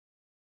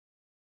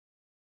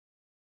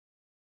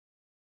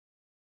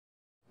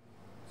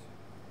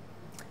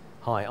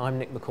Hi, I'm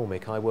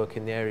McCormick. I work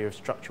in the area of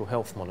structural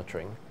health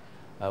monitoring.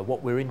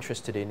 What we're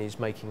interested in is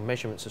making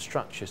measurements of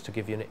structures to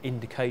give you an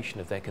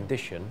indication of their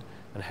condition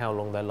and how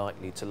long they're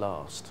likely to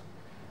last.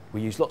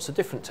 We use lots of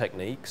different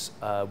techniques.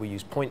 We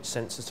use point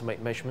sensors to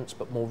make measurements,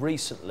 but more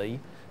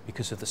recently,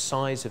 because of the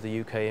size of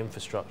the UK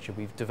infrastructure,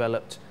 we've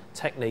developed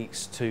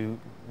techniques to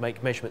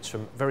make measurements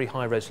from very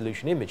high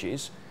resolution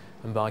images,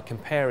 and by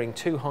comparing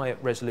two high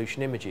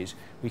resolution images,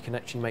 we can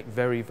actually make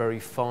very, very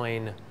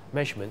fine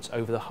measurements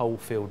over the whole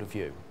field of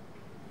view.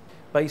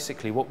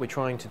 Basically, what we're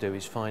trying to do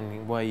is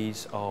finding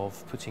ways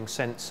of putting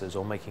sensors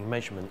or making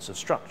measurements of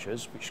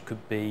structures, which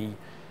could be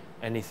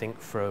anything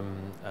from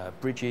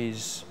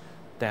bridges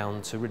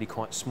down to really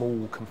quite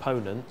small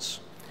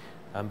components.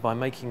 And by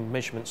making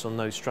measurements on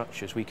those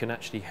structures, we can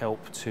actually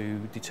help to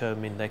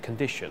determine their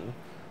condition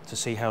to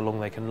see how long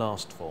they can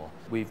last for.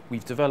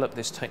 We've developed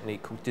this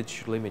technique called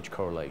digital image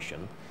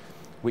correlation,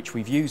 which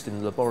we've used in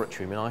the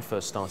laboratory when I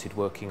first started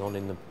working on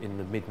in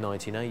the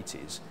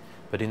mid-1980s.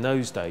 But in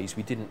those days,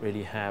 we didn't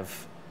really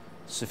have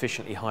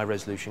sufficiently high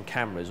resolution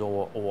cameras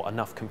or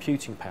enough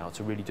computing power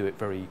to really do it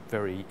very,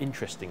 very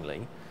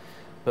interestingly.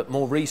 But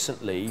more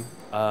recently,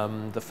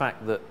 the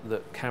fact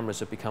that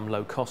cameras have become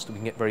low cost and we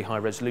can get very high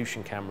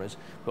resolution cameras,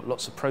 got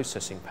lots of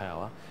processing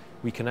power,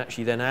 we can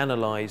actually then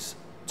analyse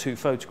two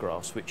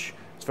photographs, which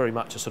is very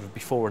much a sort of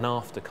before and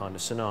after kind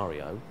of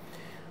scenario.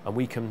 And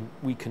we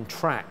can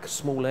track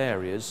small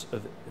areas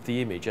of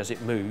the image as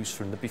it moves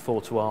from the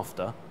before to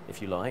after,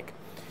 if you like.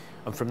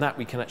 And from that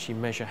we can actually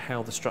measure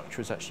how the structure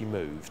has actually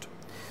moved.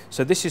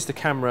 So this is the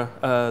camera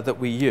that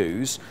we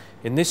use.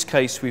 In this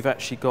case we've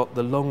actually got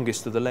the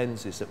longest of the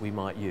lenses that we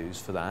might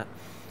use for that.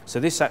 So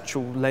this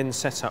actual lens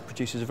setup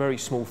produces a very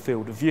small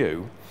field of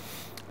view,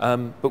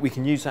 but we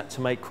can use that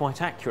to make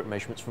quite accurate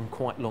measurements from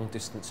quite long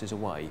distances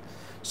away.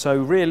 So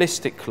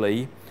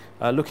realistically,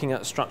 looking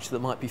at a structure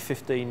that might be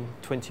 15,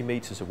 20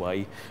 metres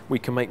away, we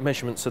can make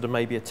measurements that are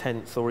maybe a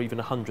tenth or even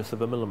a hundredth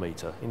of a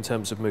millimetre in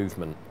terms of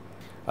movement.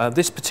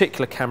 This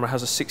particular camera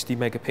has a 60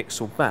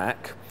 megapixel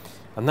back,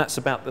 and that's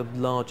about the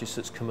largest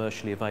that's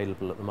commercially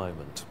available at the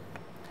moment.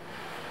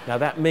 Now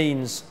that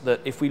means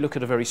that if we look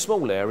at a very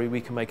small area,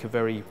 we can make a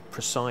very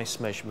precise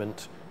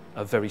measurement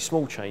of very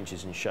small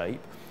changes in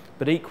shape,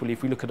 but equally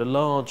if we look at a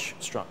large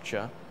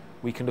structure,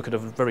 we can look at a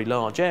very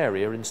large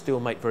area and still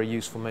make very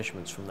useful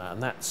measurements from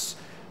that.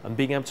 And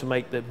being able to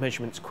make the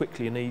measurements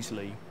quickly and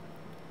easily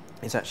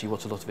is actually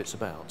what a lot of it's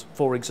about.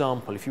 For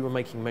example, if you were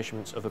making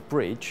measurements of a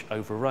bridge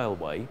over a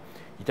railway,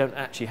 you don't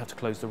actually have to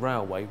close the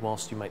railway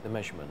whilst you make the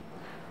measurement.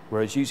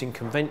 Whereas using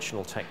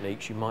conventional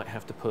techniques, you might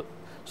have to put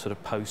sort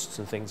of posts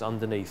and things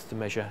underneath to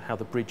measure how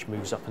the bridge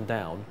moves up and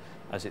down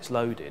as it's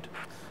loaded.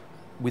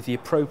 With the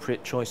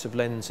appropriate choice of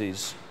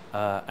lenses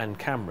and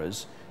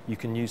cameras, you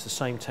can use the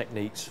same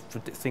techniques for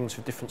things for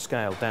different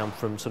scale, down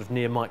from sort of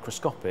near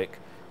microscopic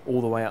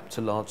all the way up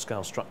to large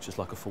scale structures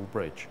like a full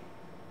bridge.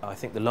 I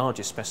think the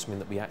largest specimen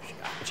that we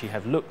actually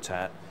have looked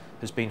at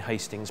has been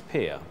Hastings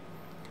Pier,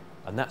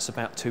 and that's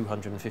about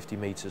 250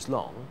 metres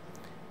long,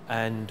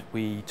 and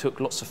we took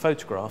lots of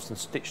photographs and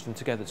stitched them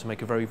together to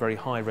make a very, very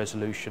high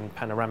resolution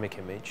panoramic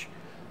image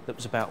that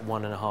was about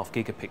 1.5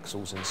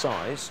 gigapixels in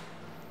size.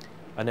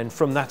 And then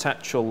from that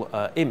actual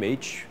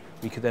image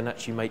we could then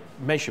actually make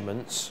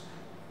measurements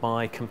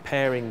by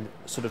comparing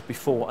sort of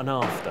before and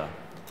after.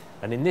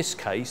 And in this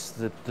case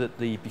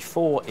the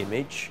before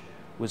image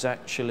was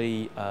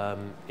actually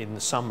in the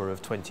summer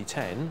of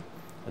 2010,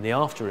 and the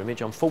after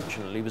image,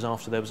 unfortunately, was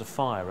after there was a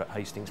fire at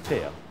Hastings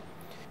Pier.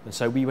 And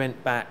so we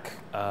went back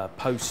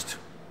post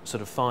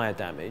sort of fire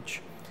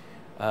damage,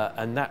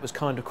 and that was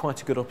kind of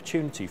quite a good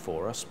opportunity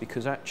for us,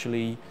 because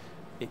actually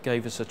it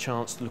gave us a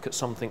chance to look at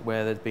something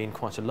where there'd been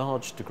quite a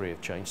large degree of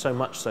change, so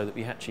much so that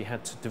we actually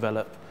had to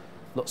develop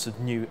lots of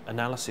new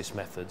analysis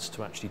methods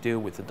to actually deal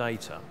with the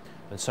data.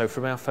 And so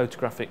from our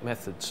photographic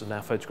methods and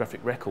our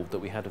photographic record that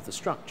we had of the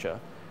structure,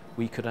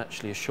 we could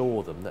actually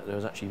assure them that there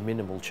was actually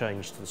minimal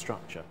change to the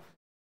structure.